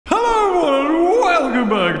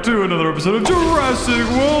back to another episode of Jurassic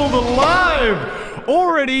World Alive!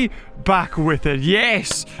 Already back with it,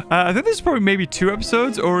 yes! I think this is probably maybe 2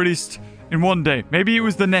 episodes, or at least in one day. Maybe it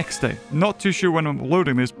was the next day. Not too sure when I'm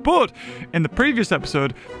loading this, but in the previous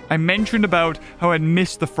episode, I mentioned about how I'd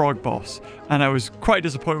missed the frog boss, and I was quite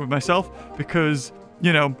disappointed with myself because,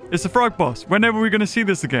 you know, it's the frog boss. Whenever are we going to see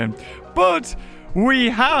this again? But we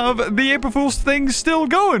have the April Fool's thing still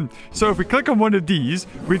going. So if we click on one of these,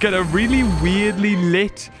 we get a really weirdly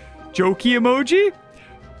lit jokey emoji.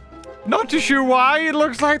 Not too sure why it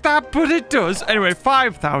looks like that, but it does. Anyway,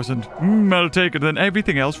 5,000. I'll take it. Then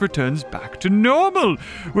everything else returns back to normal,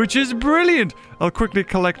 which is brilliant. I'll quickly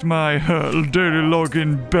collect my daily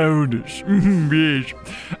login bonus. Yes.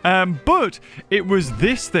 But it was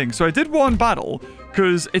this thing. So I did one battle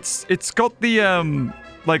because it's got the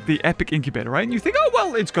like the epic incubator, right? And you think, oh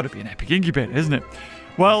well, it's got to be an epic incubator, isn't it?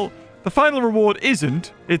 Well, the final reward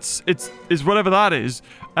isn't. It's whatever that is.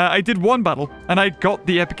 I did one battle, and I got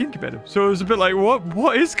the epic incubator. So it was a bit like,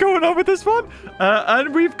 what is going on with this one?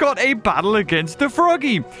 And we've got a battle against the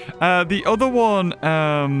froggy. The other one,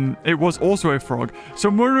 it was also a frog. So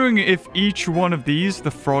I'm wondering if each one of these,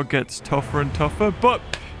 the frog gets tougher and tougher. But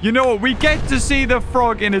you know what? We get to see the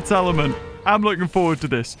frog in its element. I'm looking forward to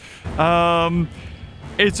this.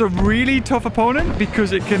 It's a really tough opponent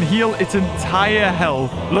because it can heal its entire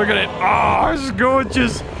health. Look at it. Oh, it's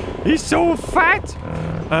gorgeous. He's so fat.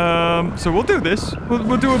 So we'll do this.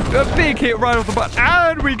 We'll do a big hit right off the bat.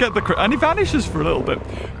 And we get the crit. And he vanishes for a little bit.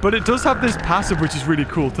 But it does have this passive, which is really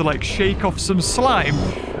cool, to like shake off some slime.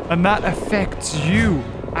 And that affects you.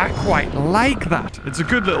 I quite like that. It's a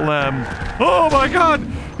good little, oh my god.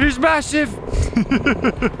 He's massive.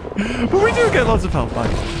 But we do get lots of health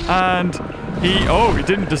back. And he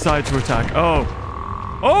didn't decide to attack.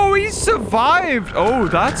 Oh, he survived. Oh,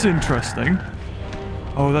 that's interesting.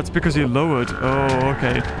 Oh, that's because he lowered. Oh,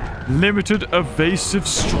 okay. Limited evasive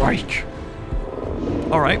strike.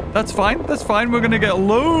 All right, that's fine. That's fine. We're going to get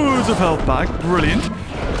loads of health back. Brilliant.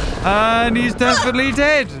 And he's definitely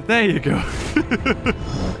dead. There you go.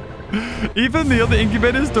 Even the other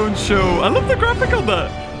incubators don't show. I love the graphic on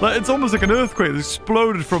that. Like, it's almost like an earthquake that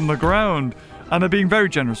exploded from the ground. And they're being very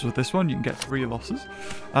generous with this one. You can get 3 losses.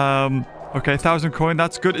 Okay, 1,000 coin.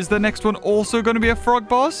 That's good. Is the next one also going to be a frog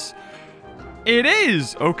boss? It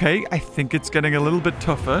is! Okay, I think it's getting a little bit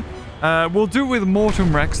tougher. We'll do it with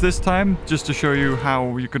Mortem Rex this time, just to show you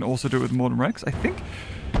how you can also do it with Mortem Rex, I think.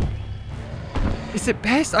 Is it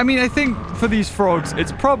best? I mean, I think for these frogs,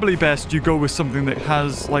 it's probably best you go with something that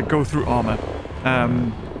has, like, go through armor.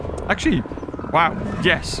 Actually, wow,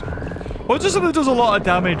 yes. Or just something that does a lot of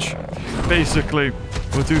damage, basically.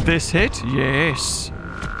 We'll do this hit. Yes.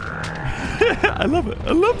 I love it.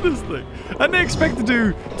 I love this thing. I didn't expect to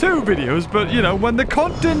do 2 videos, but, you know, when the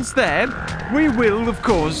content's there, we will, of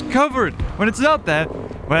course, cover it. When it's not there,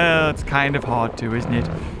 well, it's kind of hard to, isn't it?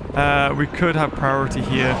 We could have priority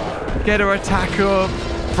here. Get our attack up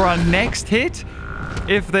for our next hit.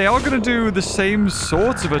 If they are going to do the same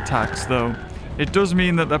sorts of attacks, though, it does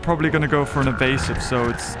mean that they're probably going to go for an evasive, so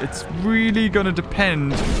it's really going to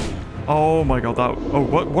depend. Oh my god, that... Oh,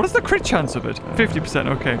 what is the crit chance of it? 50%,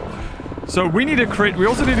 okay. So we need a crit. We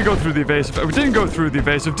also need to go through the evasive. We didn't go through the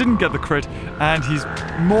evasive, didn't get the crit, and he's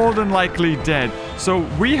more than likely dead. So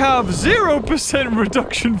we have 0%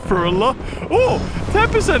 reduction for a lot. Oh,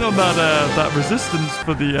 10% on that resistance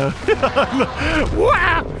for the...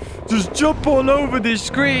 Wow! Just jump all over this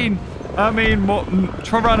screen. I mean,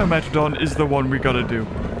 Tyrannometrodon is the one we gotta do.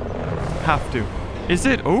 Have to. Is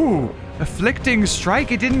it? Oh, afflicting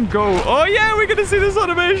strike. It didn't go. Oh yeah, we're gonna see this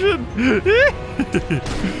animation.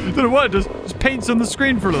 Don't know what it does. Just paints on the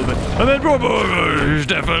screen for a little bit, and then oh, he's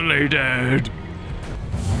definitely dead.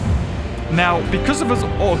 Now, because of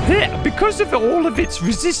all of its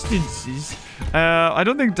resistances, I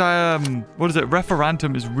don't think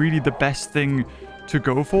Referantum is really the best thing to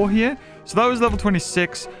go for here. So that was level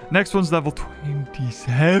 26. Next one's level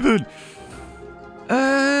 27.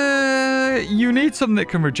 You need something that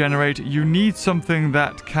can regenerate. You need something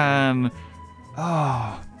that can...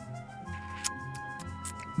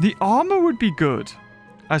 The armor would be good,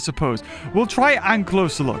 I suppose. We'll try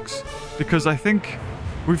Ankylosarlux, because I think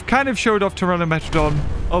we've kind of showed off Tyrannometrodon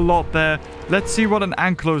a lot there. Let's see what an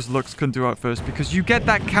Ankylosarlux can do at first, because you get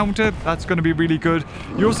that counter. That's going to be really good.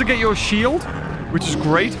 You also get your shield, which is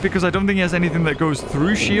great, because I don't think he has anything that goes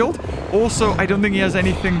through shield. Also, I don't think he has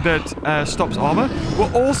anything that stops armor.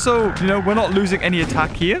 We're also, you know, we're not losing any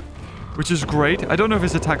attack here, which is great. I don't know if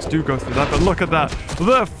his attacks do go through that, but look at that.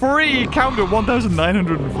 The free counter,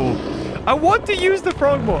 1,904. I want to use the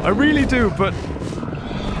frog more. I really do, but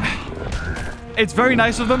it's very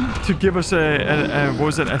nice of them to give us what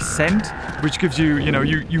was it, a scent, which gives you,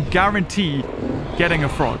 you guarantee getting a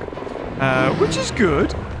frog, which is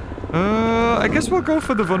good. I guess we'll go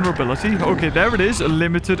for the vulnerability. Okay, there it is, a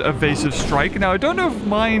limited evasive strike. Now, I don't know if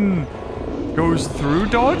mine goes through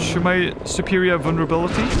dodge, my superior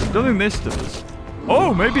vulnerability. I don't think this does.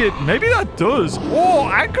 Oh, maybe that does. Oh,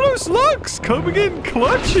 Anklos Lux coming in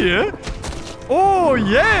clutch here. Oh,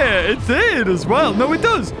 yeah, it did as well. No, it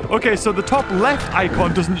does. Okay, so the top left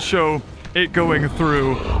icon doesn't show it going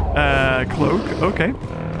through cloak. Okay.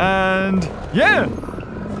 And, yeah.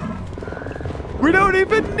 We don't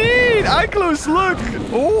even need Anklos Lux.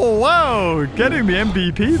 Oh, wow. Getting the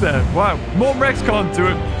MVP there. Wow. Morton Rex can't do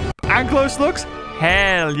it. Anklos Lux?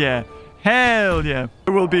 Hell yeah. Hell yeah.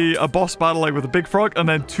 It will be a boss battle like with a big frog and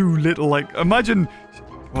then 2 little, like, imagine...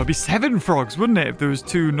 Well, it'd be 7 frogs, wouldn't it, if there was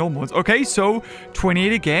 2 normal ones? Okay, so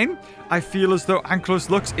 28 again. I feel as though Anklos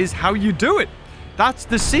Lux is how you do it. That's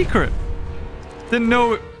the secret. Didn't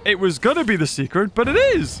know it was gonna be the secret, but it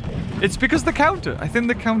is. It's because the counter. I think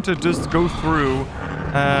the counter does go through.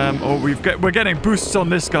 We're getting boosts on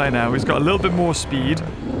this guy now. He's got a little bit more speed.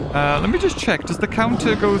 Let me just check. Does the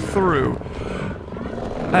counter go through?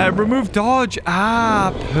 Remove dodge.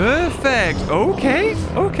 Ah, perfect. Okay,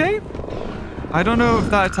 okay. I don't know if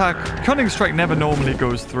that attack... Cunning Strike never normally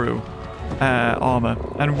goes through armor.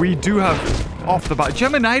 And we do have off the bat...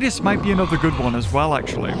 Geminitis might be another good one as well,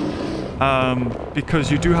 actually. Because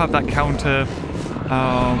you do have that counter.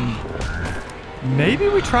 Maybe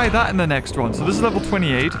we try that in the next one. So this is level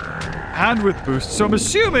 28. And with boost. So I'm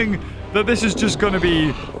assuming that this is just going to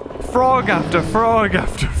be frog after frog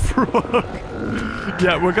after frog.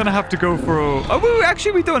 Yeah, we're going to have to go for...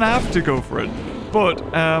 actually, we don't have to go for it. But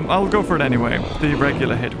I'll go for it anyway. The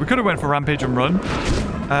regular hit. We could have went for Rampage and Run.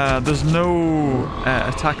 There's no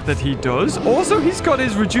attack that he does. Also, he's got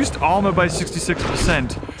his reduced armor by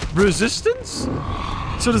 66%. Resistance?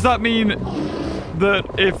 So does that mean that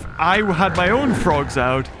if I had my own frogs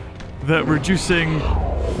out, that reducing...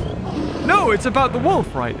 No, it's about the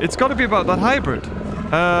wolf, right? It's got to be about that hybrid.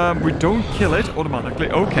 We don't kill it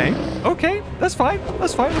automatically. Okay. Okay, that's fine.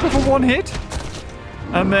 That's fine. We'll go for 1 hit.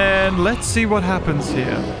 And then let's see what happens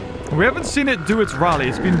here. We haven't seen it do its rally.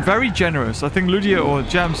 It's been very generous. I think Ludia or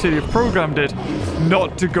Jam City have programmed it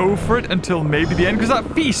not to go for it until maybe the end. Because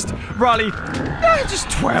that feast rally, just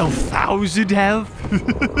 12,000 health.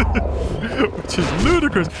 Which is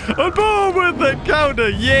ludicrous. And boom with the counter.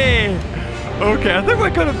 Yeah. Okay, I think we're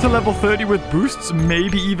going up to level 30 with boosts.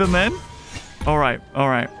 Maybe even then. All right. All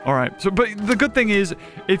right. All right. So, but the good thing is,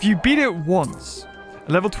 if you beat it once,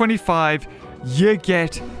 level 25... you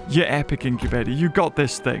get your epic incubator. You got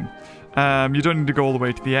this thing. You don't need to go all the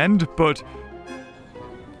way to the end, but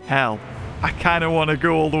hell, I kind of want to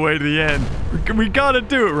go all the way to the end. We gotta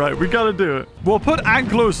do it, right? We gotta do it. We'll put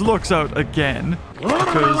Anklos Lux out again,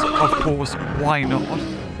 because, of course, why not?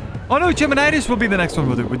 Oh no, Geminitis will be the next one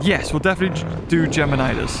we'll do. But yes, we'll definitely do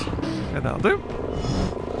Geminitis. Okay, that'll do.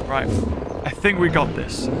 Right. I think we got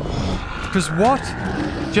this. Because what?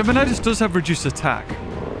 Geminitis does have reduced attack.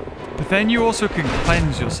 But then you also can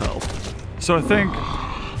cleanse yourself. So I think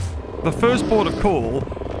the first port of call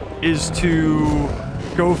is to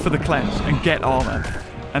go for the cleanse and get armor.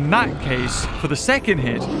 In that case, for the second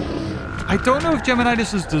hit, I don't know if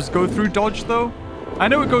Geminitis does go through dodge though. I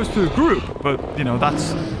know it goes through group, but you know,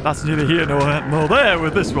 that's neither here nor there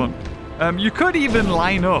with this one. You could even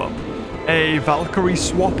line up a Valkyrie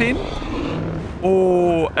swap in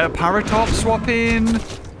or a Paratop swap in.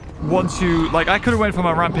 Once you, like, I could have went for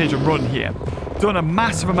my Rampage and Run here. Done a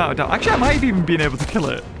massive amount of damage. Actually, I might have even been able to kill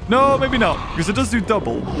it. No, maybe not, because it does do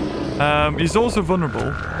double. He's also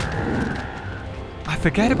vulnerable. I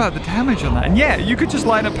forget about the damage on that. And yeah, you could just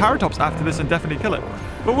line up Paratops after this and definitely kill it.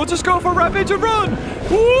 But we'll just go for Rampage and Run.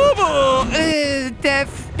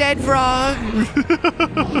 Dead frog.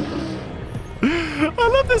 I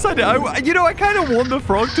love this idea. I kind of want the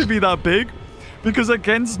frog to be that big. Because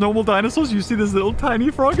against normal dinosaurs, you see this little tiny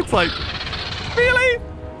frog. It's like, really?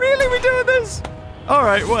 Really? We doing this? All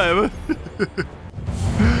right, whatever.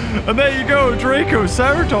 And there you go. Draco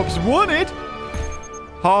Ceratops won it.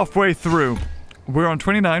 Halfway through. We're on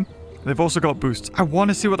 29. They've also got boosts. I want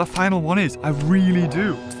to see what the final one is. I really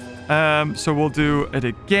do. So we'll do it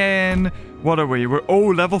again. What are we? We're,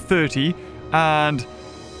 level 30. And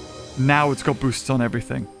now it's got boosts on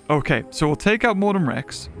everything. Okay, so we'll take out Mortem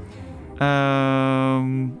Rex.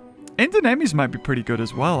 Indonemis might be pretty good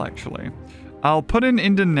as well, actually. I'll put in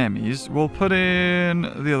Indonemis. We'll put in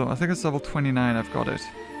the other one. I think it's level 29. I've got it.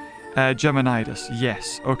 Geminitis.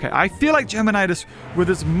 Yes. Okay. I feel like Geminitis,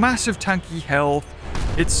 with its massive tanky health,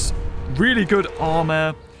 its really good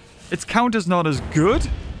armor, its counter's not as good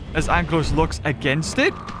as Anklos looks against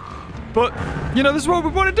it. But, you know, this is what we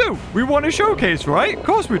want to do. We want to showcase, right? Of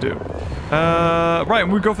course we do. Right,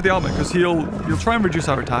 and we go for the armor, because he'll try and reduce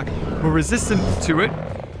our attack. We're resistant to it.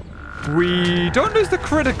 We don't lose the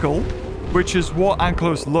critical, which is what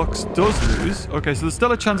Anklos Lux does lose. Okay, so there's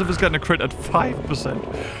still a chance of us getting a crit at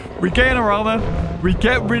 5%. We gain our armor. We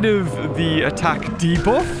get rid of the attack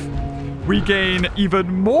debuff. We gain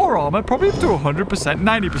even more armor, probably up to 100%,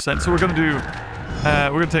 90%. So we're going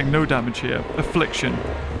to take no damage here. Affliction.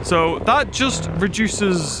 So that just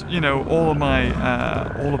reduces, you know, all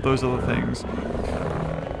of those other things.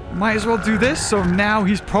 Might as well do this. So now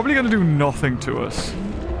he's probably going to do nothing to us.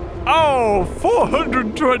 Oh,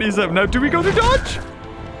 427. Now, do we go through dodge?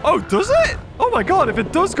 Oh, does it? Oh my god, if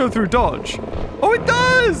it does go through dodge. Oh, it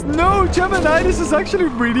does! No, Gemini, this is actually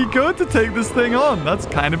really good to take this thing on. That's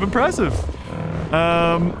kind of impressive.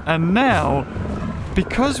 And now,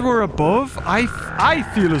 because we're above, I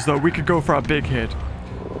feel as though we could go for a big hit.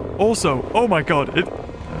 Also, oh my god,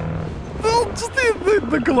 just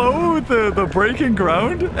the glow with the breaking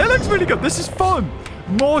ground. It looks really good. This is fun.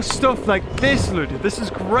 More stuff like this, Ludia. This is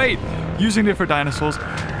great. Using it for dinosaurs.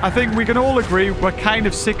 I think we can all agree we're kind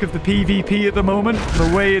of sick of the PvP at the moment,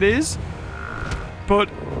 the way it is. But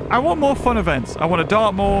I want more fun events. I want to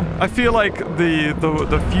dart more. I feel like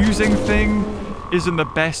the fusing thing isn't the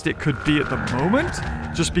best it could be at the moment,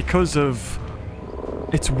 just because of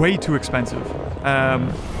it's way too expensive.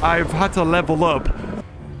 I've had to level up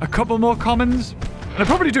a couple more commons. And I'm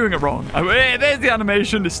probably doing it wrong. There's the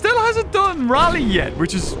animation. It still hasn't done rally yet,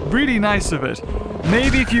 which is really nice of it.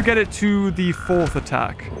 Maybe if you get it to the 4th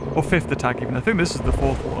attack, or 5th attack even. I think this is the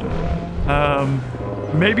 4th one.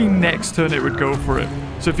 Maybe next turn it would go for it.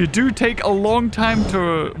 So if you do take a long time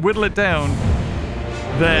to whittle it down,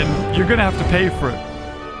 then you're going to have to pay for it.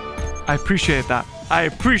 I appreciate that. I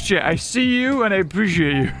see you and I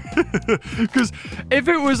appreciate you. Because if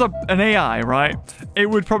it was an AI, right, it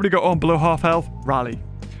would probably go on below half health, rally.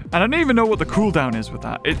 And I don't even know what the cooldown is with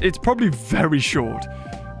that. It's probably very short.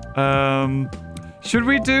 Should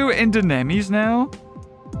we do Indonemis now?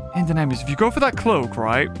 Indonemis. If you go for that cloak,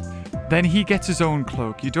 right, then he gets his own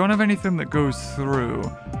cloak. You don't have anything that goes through.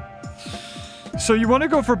 So you want to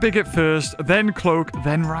go for a big hit first, then cloak,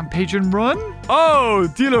 then rampage and run? Oh,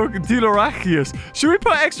 Dilorachius. Should we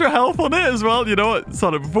put extra health on it as well? You know what?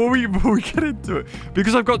 Sorry, before we get into it.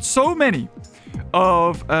 Because I've got so many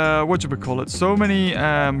of, what should we call it? So many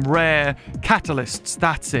rare catalysts.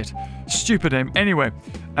 That's it. Stupid name. Anyway,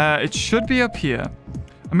 it should be up here.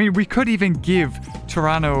 I mean, we could even give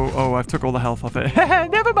Tyranno... Oh, I've took all the health off it.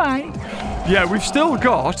 Never mind. Yeah, we've still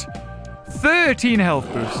got 13 health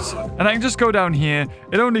boosts. And I can just go down here.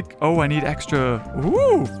 It only... Oh, I need extra...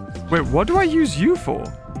 Ooh. Wait, what do I use you for?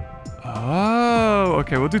 Oh,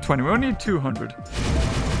 okay, we'll do 20. We only need 200.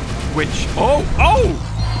 Which... Oh!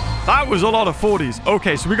 That was a lot of 40s.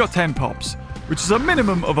 Okay, so we got 10 pops, which is a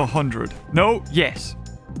minimum of 100. No? Yes.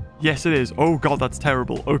 Yes, it is. Oh, God, that's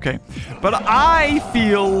terrible. Okay. But I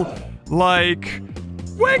feel like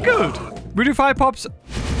we're good. We do 5 pops.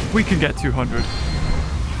 We can get 200.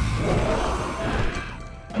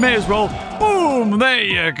 May as well. Boom. There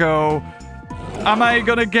you go. Am I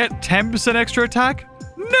going to get 10% extra attack?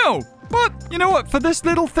 No. But you know what? For this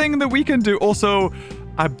little thing that we can do. Also,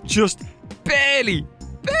 I'm just barely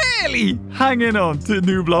hanging on to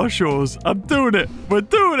Nublar Shores. I'm doing it. We're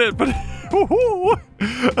doing it. But...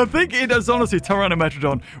 I think it is honestly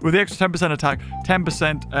Tyrannometrodon with the extra 10% attack,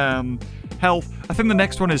 10% health. I think the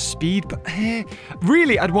next one is speed, but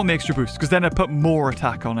really I'd want the extra boost because then I put more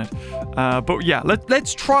attack on it. But yeah,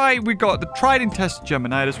 let's try. We got the tried and tested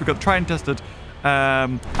Geminitis. We got the tried and tested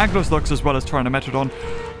Anklos Lux as well as Tyrannometrodon.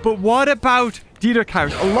 But what about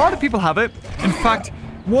Dinocaris? A lot of people have it. In fact,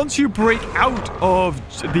 once you break out of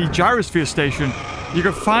the gyrosphere station, you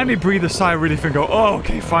can finally breathe a sigh of relief and go, oh,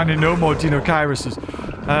 okay, finally no more Dinocairises.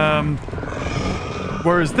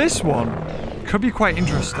 Whereas this one could be quite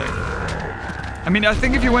interesting. I mean, I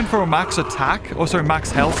think if you went for a max attack, or sorry, max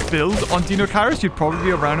health build on Dinocairis, you'd probably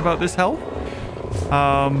be around about this health.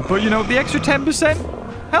 But, you know, the extra 10%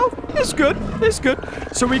 health is good. It's good.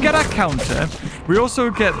 So we get our counter. We also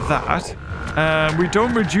get that. We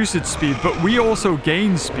don't reduce its speed, but we also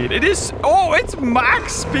gain speed. It is... Oh, it's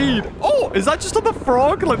max speed. Oh, is that just on the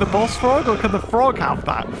frog? Like the boss frog? Or can the frog have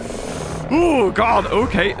that? Oh, God.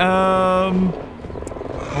 Okay.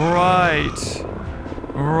 Right.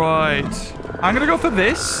 I'm going to go for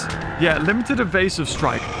this. Yeah, limited evasive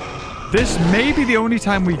strike. This may be the only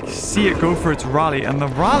time we see it go for its rally. And the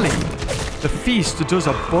rally, the feast, does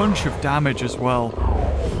a bunch of damage as well.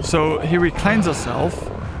 So here we cleanse ourselves.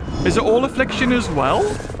 Is it all affliction as well?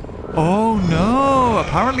 Oh, no.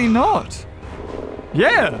 Apparently not.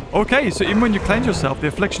 Yeah. Okay, so even when you cleanse yourself, the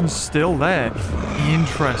affliction's still there.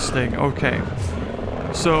 Interesting. Okay.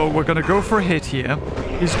 So we're going to go for a hit here.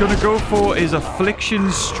 He's going to go for his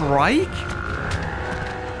affliction strike.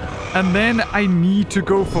 And then I need to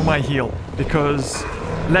go for my heal. Because,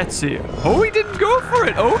 let's see. Oh, he didn't go for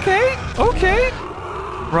it. Okay. Okay.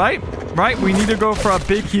 Right. Right. We need to go for our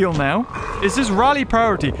big heal now. Is his rally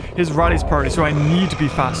priority? His rally's priority. So I need to be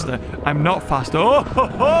faster. I'm not faster.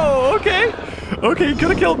 Oh, okay. Okay, he could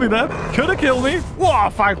have killed me there. Could have killed me. Wow,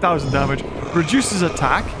 5,000 damage. Reduces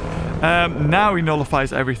attack. Now he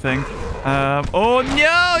nullifies everything. Oh,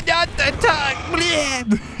 no. Not attack.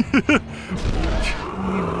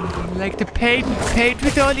 Like to paint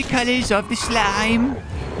with all the colors of the slime.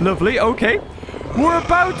 Lovely. Okay. We're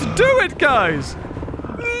about to do it, guys.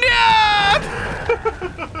 No!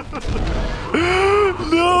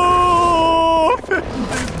 No!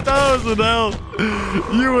 50,000 health.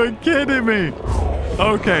 You were kidding me.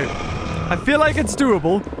 Okay. I feel like it's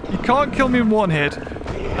doable. He can't kill me in one hit.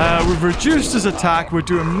 We've reduced his attack. We're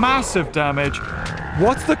doing massive damage.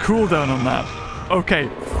 What's the cooldown on that? Okay,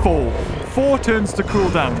 4. 4 turns to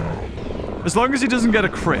cooldown. As long as he doesn't get a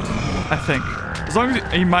crit, I think. As long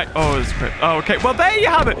as he might... Oh, it's a crit. Oh, okay. Well, there you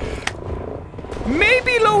have it.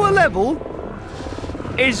 Maybe lower level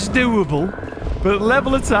is doable, but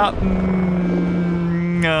level it's at...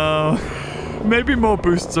 no. Maybe more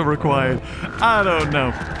boosts are required. I don't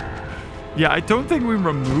know. Yeah, I don't think we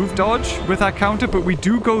remove dodge with our counter, but we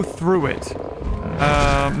do go through it.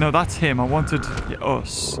 No, that's him. I wanted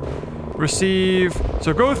us. Receive.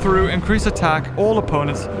 So go through, increase attack, all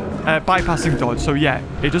opponents, bypassing dodge. So yeah,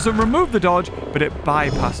 it doesn't remove the dodge, but it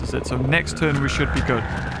bypasses it. So next turn we should be good.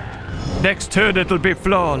 Next turn it'll be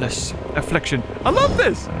flawless. Affliction. I love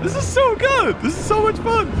this. This is so good. This is so much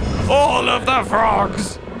fun. All of the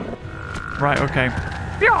frogs. Right, okay.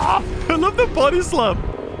 Yeah, I love the body slam.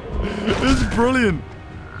 It's brilliant.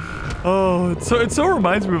 Oh, it so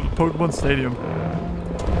reminds me of Pokemon Stadium.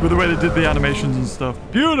 With the way they did the animations and stuff.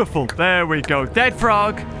 Beautiful. There we go. Dead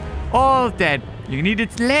frog. All dead. You need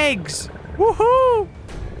its legs. Woohoo.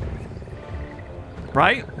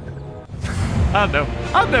 Right? I don't know.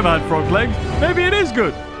 I've never had frog legs. Maybe it is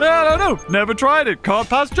good. I don't know. Never tried it. Can't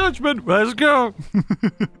pass judgment. Let's go.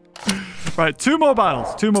 Right, 2 more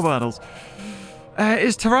battles. 2 more battles.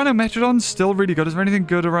 Is Tyrannometrodon still really good? Is there anything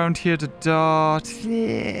good around here to dart?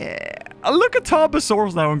 Yeah. I'll look at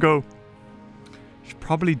Tarbosaurus now and go... should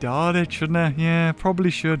probably dart it, shouldn't I? Yeah,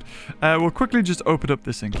 probably should. We'll quickly just open up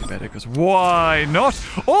this incubator, because why not?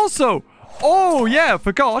 Also, oh yeah,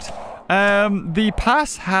 forgot. The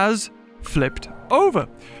pass has flipped over.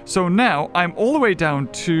 So now I'm all the way down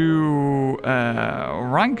to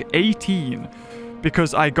rank 18.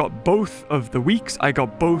 Because I got both of the weeks, I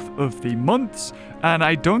got both of the months, and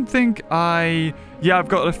I don't think yeah, I've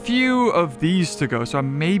got a few of these to go, so I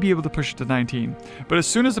may be able to push it to 19. But as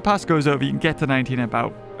soon as the pass goes over, you can get to 19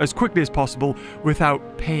 about as quickly as possible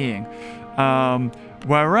without paying.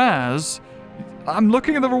 Whereas, I'm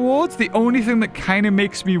looking at the rewards, the only thing that kind of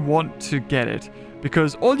makes me want to get it,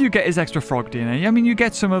 because all you get is extra frog DNA. I mean, you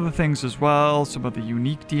get some other things as well, some other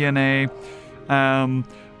unique DNA.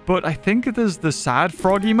 But I think there's the sad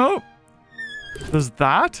frog emote. There's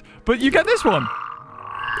that. But you get this one.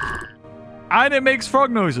 And it makes frog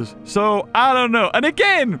noises. So, I don't know. And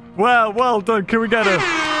again, well done. Can we get a...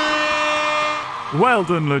 well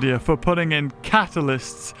done, Ludia, for putting in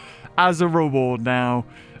catalysts as a reward now.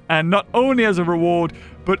 And not only as a reward,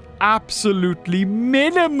 but absolutely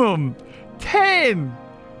minimum 10.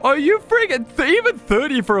 Are you friggin' even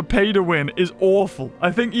 30 for a pay to win is awful.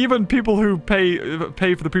 I think even people who pay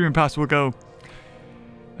for the premium pass will go,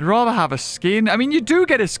 I'd rather have a skin. I mean, you do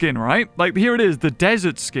get a skin, right? Like, here it is, the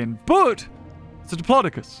desert skin. But it's a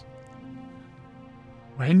Diplodocus.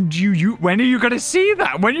 When are you gonna see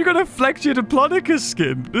that? When are you gonna flex your Diplodocus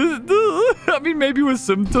skin? I mean, maybe with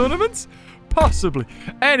some tournaments? Possibly.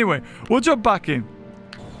 Anyway, we'll jump back in.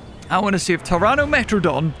 I want to see if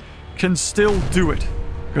Tyrannometrodon can still do it.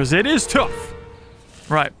 Because it is tough.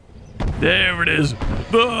 Right. There it is.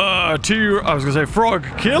 I was going to say frog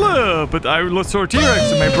killer, but I saw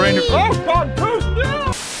T-Rex in my brain. Oh, God, boost,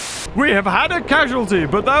 no! We have had a casualty,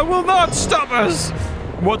 but that will not stop us.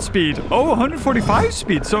 What speed? Oh, 145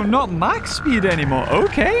 speed, so not max speed anymore.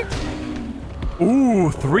 Okay.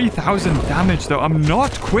 Ooh, 3,000 damage, though. I'm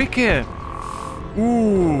not quick here.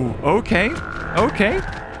 Ooh, okay. Okay.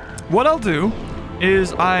 What I'll do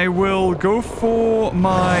is I will go for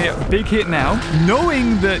my big hit now,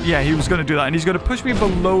 knowing that, yeah, he was going to do that, and he's going to push me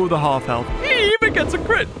below the half health. He even gets a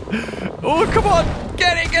crit. Oh, come on.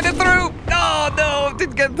 Get it through. Oh, no,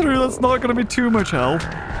 didn't get through. That's not going to be too much health.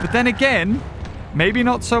 But then again, maybe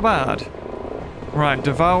not so bad. Right,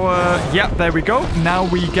 Devour. Yep, there we go. Now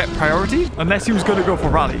we get priority, unless he was going to go for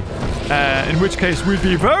Rally. In which case, we'd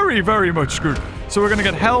be very, very much screwed. So we're going to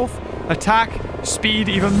get health, attack, speed,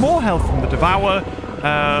 even more health from the Devour.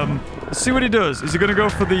 Let's see what he does. Is he going to go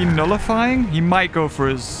for the nullifying? He might go for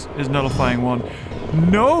his nullifying one.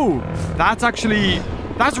 No! That's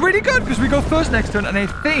really good, because we go first next turn, and I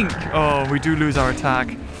think... Oh, we do lose our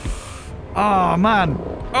attack. Oh, man.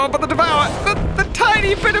 Oh, but the Devour! The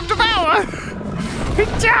tiny bit of Devour!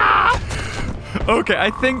 Okay,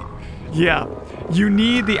 I think... Yeah. You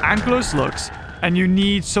need the Ankylosed Lux, and you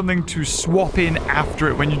need something to swap in after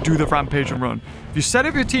it when you do the Rampage and Run. If you set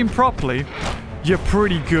up your team properly, you're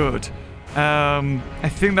pretty good. I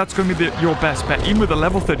think that's going to be your best bet. Even with a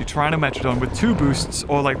level 30 Tyrannometrodon with 2 boosts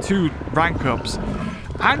or like 2 rank ups.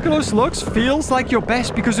 Ankylosed Lux feels like your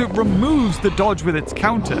best because it removes the dodge with its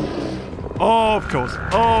counter. Oh, of course.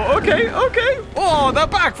 Oh, okay. Oh, that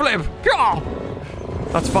backflip.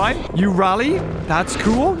 That's fine. You rally. That's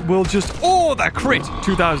cool. We'll just... Oh, that crit.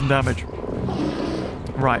 2,000 damage.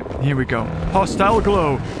 Right, here we go. Hostile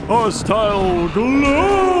glow. Hostile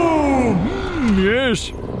glow.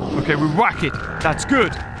 Yes. Okay, we whack it. That's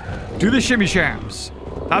good. Do the shimmy shams.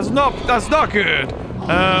 That's not good.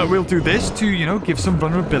 We'll do this to, you know, give some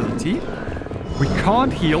vulnerability. We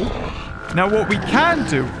can't heal. Now, what we can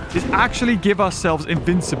do is actually give ourselves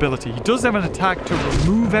invincibility. He does have an attack to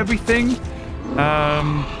remove everything.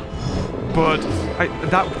 But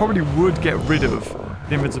that probably would get rid of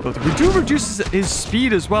the invincibility. We do reduce his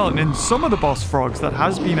speed as well. And in some of the boss frogs, that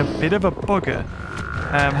has been a bit of a bugger.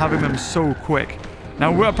 Having them so quick.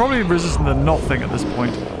 Now, we're probably resistant to nothing at this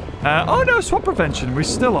point. Oh, no, swap prevention. We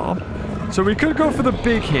still are. So we could go for the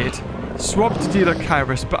big hit. Swap to dealer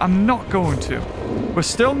Kairos, but I'm not going to. We're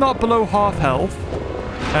still not below half health.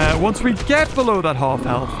 Once we get below that half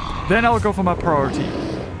health, then I'll go for my priority.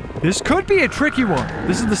 This could be a tricky one.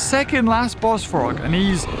 This is the second last boss frog, and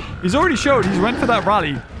he's already showed he's went for that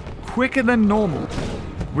rally quicker than normal.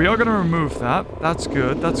 We are going to remove that. That's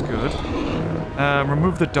good. That's good.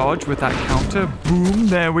 Remove the dodge with that counter. Boom.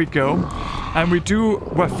 There we go. And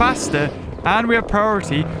we're faster, and we have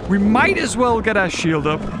priority. We might as well get our shield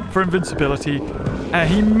up for invincibility.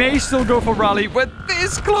 He may still go for rally. We're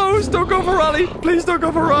this close. Don't go for rally. Please don't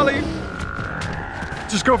go for rally.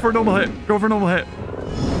 Just go for a normal hit. Go for a normal hit.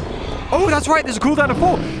 Oh, that's right. There's a cooldown of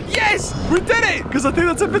 4. Yes! We did it! Because I think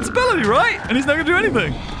that's invincibility, right? And he's not going to do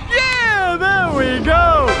anything. Yeah! There we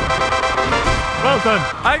go! Well done.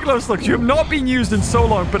 Ankylosed Lux, you have not been used in so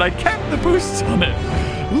long, but I kept the boosts on it.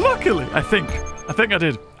 Luckily, I think I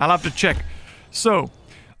did. I'll have to check. So,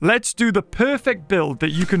 let's do the perfect build that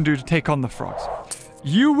you can do to take on the frogs.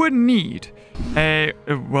 You would need a...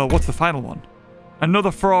 Well, what's the final one?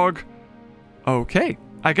 Another frog. Okay.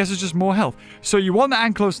 I guess it's just more health. So you want the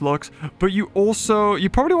Ankylosed Lux, but you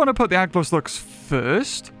probably want to put the Ankylosed Lux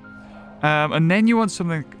first. And then you want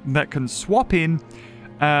something that can swap in,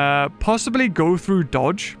 possibly go through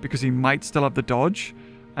dodge, because he might still have the dodge.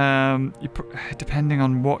 Depending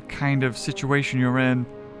on what kind of situation you're in.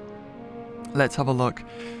 Let's have a look.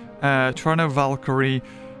 Toronto Valkyrie.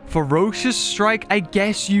 Ferocious Strike, I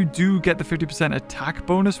guess you do get the 50% attack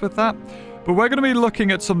bonus with that. But we're going to be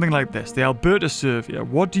looking at something like this. The Alberta Servia.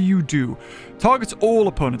 What do you do? Targets all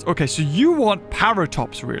opponents. Okay, so you want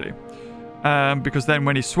Paratops, really. Because then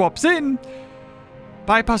when he swaps in,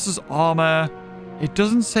 bypasses armor. It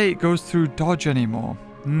doesn't say it goes through dodge anymore.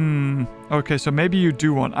 Okay, so maybe you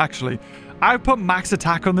do want... Actually, I put max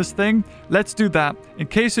attack on this thing. Let's do that. In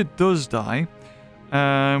case it does die,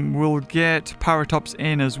 we'll get Paratops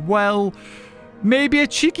in as well. Maybe a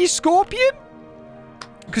cheeky Scorpion?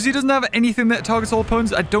 Because he doesn't have anything that targets all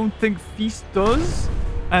opponents. I don't think Feast does.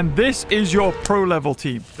 And this is your pro level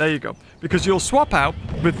team. There you go. Because you'll swap out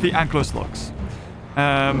with the Ankylosed Lux.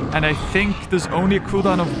 And I think there's only a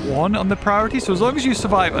cooldown of 1 on the priority. So as long as you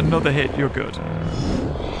survive another hit, you're good.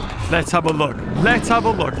 Let's have a look. Let's have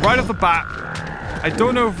a look. Right off the bat. I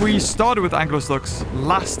don't know if we started with Ankylosed Lux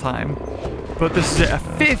last time. But this is it. A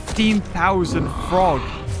 15,000 frog.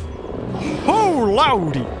 Oh,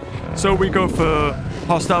 loudy. So we go for...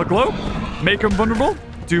 Hostile Glow, make him vulnerable,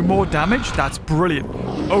 do more damage. That's brilliant.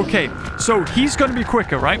 Okay, so he's going to be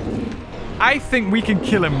quicker, right? I think we can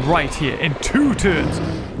kill him right here in 2 turns.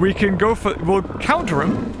 We can go for... We'll counter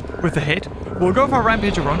him with a hit. We'll go for a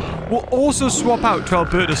Rampage and Run. We'll also swap out to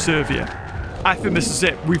Alberta Servia. I think this is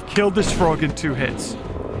it. We've killed this frog in 2 hits.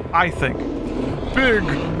 I think. Big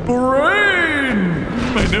brain!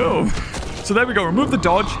 I know. So there we go. Remove the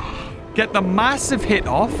dodge. Get the massive hit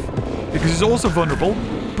off. Because he's also vulnerable.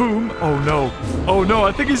 Boom. Oh, no. Oh, no.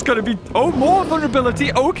 I think he's going to be... Oh, more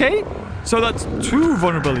vulnerability. Okay. So that's 2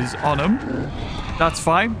 vulnerabilities on him. That's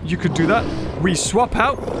fine. You could do that. We swap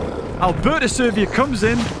out. Alberta Servia comes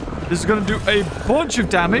in. This is going to do a bunch of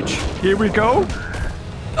damage. Here we go.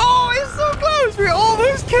 Oh, it's so close. We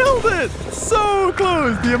almost killed it. So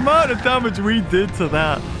close. The amount of damage we did to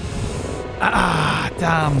that. Ah,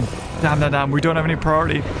 damn. Damn. We don't have any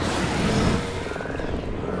priority.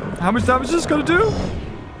 How much damage is this going to do?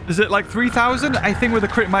 Is it like 3,000? I think with a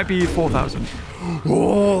crit it might be 4,000.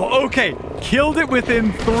 Oh, okay. Killed it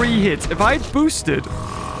within 3 hits. If I boosted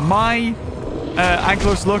my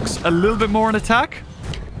Ankylos's Lux a little bit more in attack,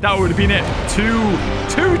 that would have been it.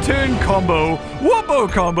 Two-turn combo. Wombo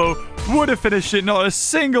combo. Would have finished it. Not a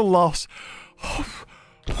single loss.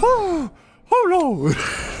 Oh, Lord.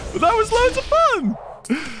 That was loads of fun.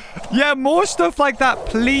 Yeah, more stuff like that,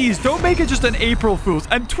 please. Don't make it just an April Fool's.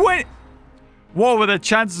 And 20... What were the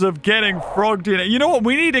chances of getting frogged in it? You know what?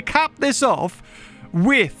 We need to cap this off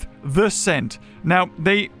with the scent. Now,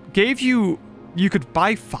 they gave you... You could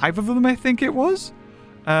buy 5 of them, I think it was.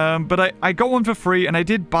 But I got one for free, and I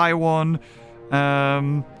did buy one.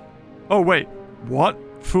 Oh, wait. What?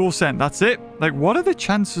 Full scent. That's it? Like, what are the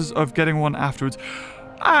chances of getting one afterwards?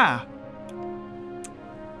 Ah.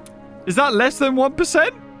 Is that less than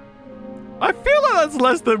 1%? I feel like that's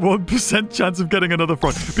less than 1% chance of getting another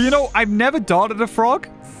frog. But you know, I've never darted a frog.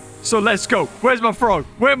 So let's go. Where's my frog?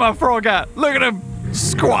 Where's my frog at? Look at him.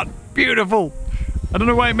 Squat. Beautiful. I don't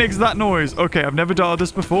know why it makes that noise. Okay, I've never darted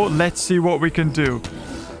this before. Let's see what we can do.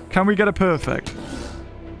 Can we get a perfect?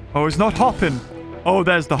 Oh, it's not hopping. Oh,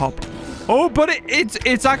 there's the hop. Oh, but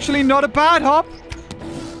it's actually not a bad hop.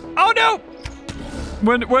 Oh, no.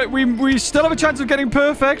 We still have a chance of getting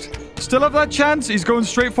perfect. Still have that chance. He's going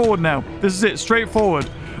straight forward now. This is it. Straight forward.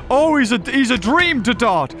 Oh, he's a dream to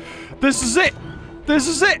dart. This is it. This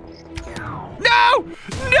is it. No!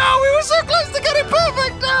 No! We were so close to getting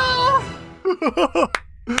perfect. No!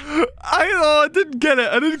 I didn't get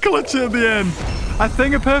it. I didn't clutch it at the end. I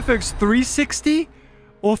think a perfect's 360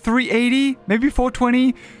 or 380, maybe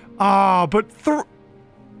 420. Ah, but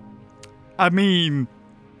I mean,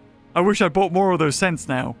 I wish I bought more of those scents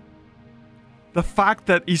now. The fact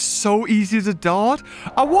that he's so easy to dart.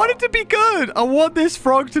 I want it to be good. I want this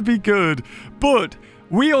frog to be good. But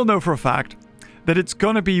we all know for a fact that it's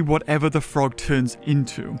going to be whatever the frog turns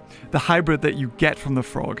into. The hybrid that you get from the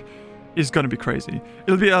frog is going to be crazy.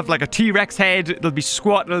 It'll be have like a T-Rex head. It'll be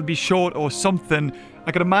squat. It'll be short or something.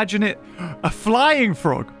 I can imagine it. A flying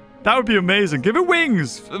frog. That would be amazing. Give it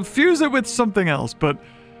wings. Fuse it with something else. But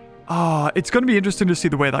it's going to be interesting to see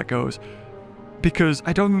the way that goes. Because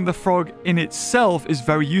I don't think the frog in itself is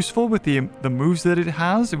very useful with the moves that it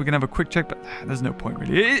has. We can have a quick check, but there's no point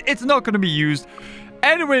really. It's not going to be used.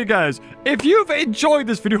 Anyway, guys, if you've enjoyed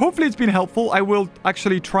this video, hopefully it's been helpful. I will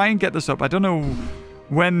actually try and get this up. I don't know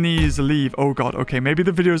when these leave. Oh, God. Okay, maybe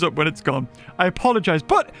the video's up when it's gone. I apologize.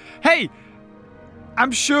 But, hey,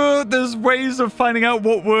 I'm sure there's ways of finding out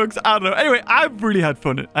what works. I don't know. Anyway, I've really had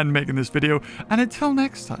fun and making this video. And until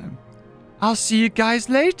next time, I'll see you guys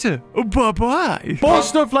later. Bye-bye. More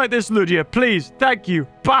stuff like this, Ludia, please. Thank you.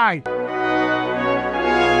 Bye.